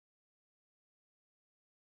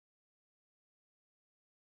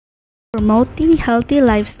Promoting healthy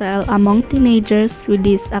lifestyle among teenagers with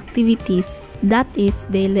these activities, that is,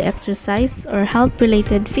 daily exercise or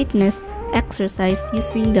health-related fitness exercise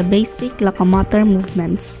using the basic locomotor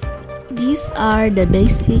movements. These are the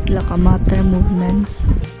basic locomotor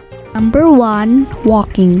movements. Number 1.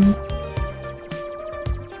 Walking.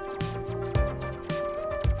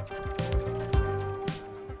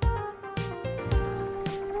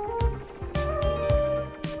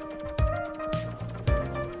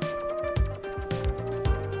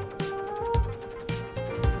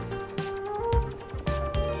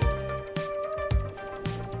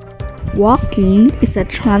 Walking is a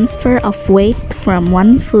transfer of weight from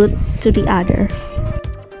one foot to the other.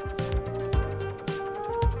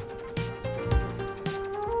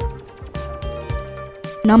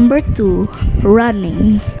 Number 2.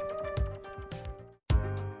 Running.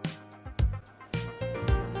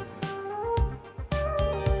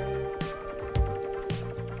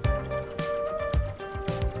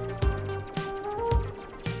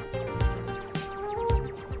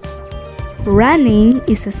 Running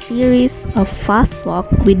is a series of fast walk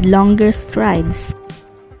with longer strides.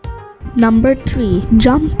 Number 3.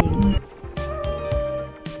 Jumping.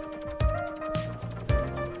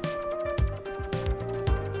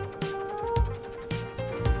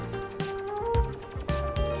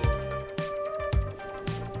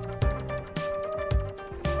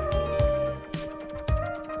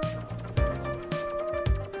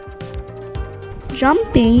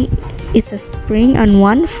 Jumping is a spring on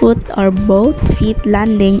one foot or both feet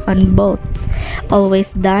landing on both,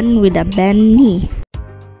 always done with a bent knee.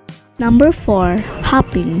 Number 4.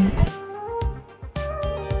 Hopping.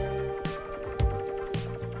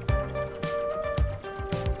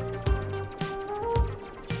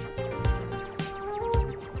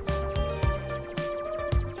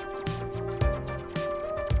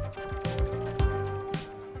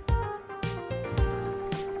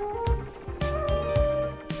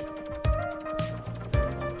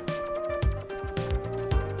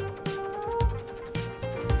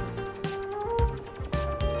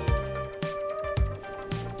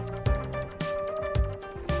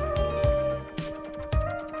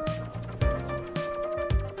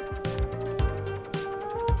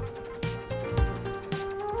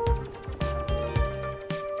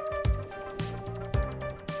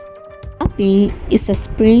 Hopping is a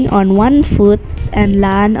spring on one foot and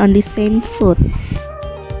land on the same foot.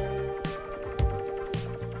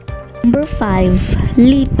 Number 5.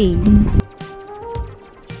 Leaping.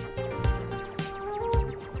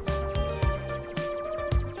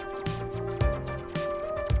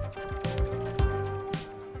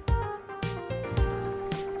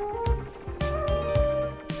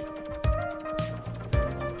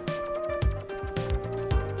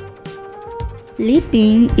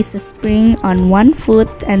 Leaping is a spring on one foot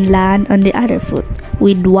and land on the other foot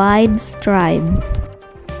with wide stride.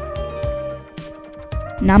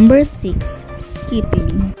 Number 6.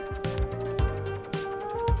 Skipping.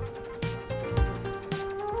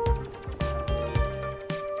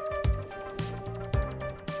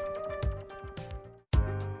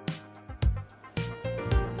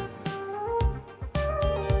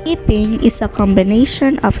 Skipping is a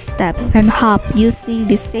combination of step and hop using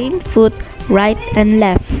the same foot, right and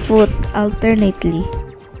left foot alternately.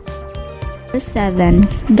 Number 7.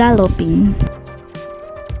 Galloping.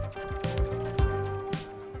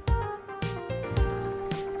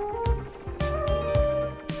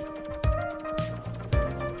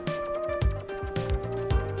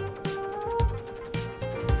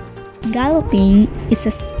 Galloping is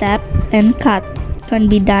a step and cut. Can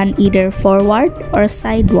be done either forward or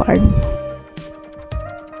sideward.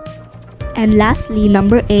 And lastly,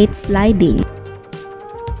 number 8. Sliding.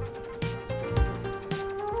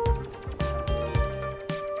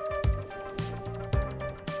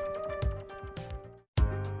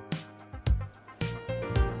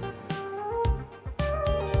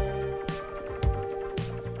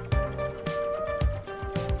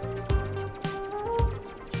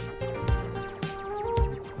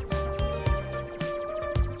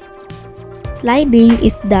 Sliding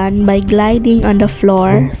is done by gliding on the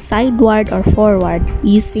floor, sideward or forward,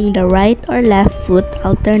 using the right or left foot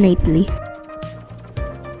alternately.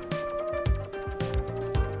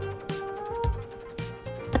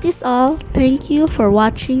 That is all. Thank you for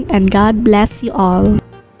watching and God bless you all.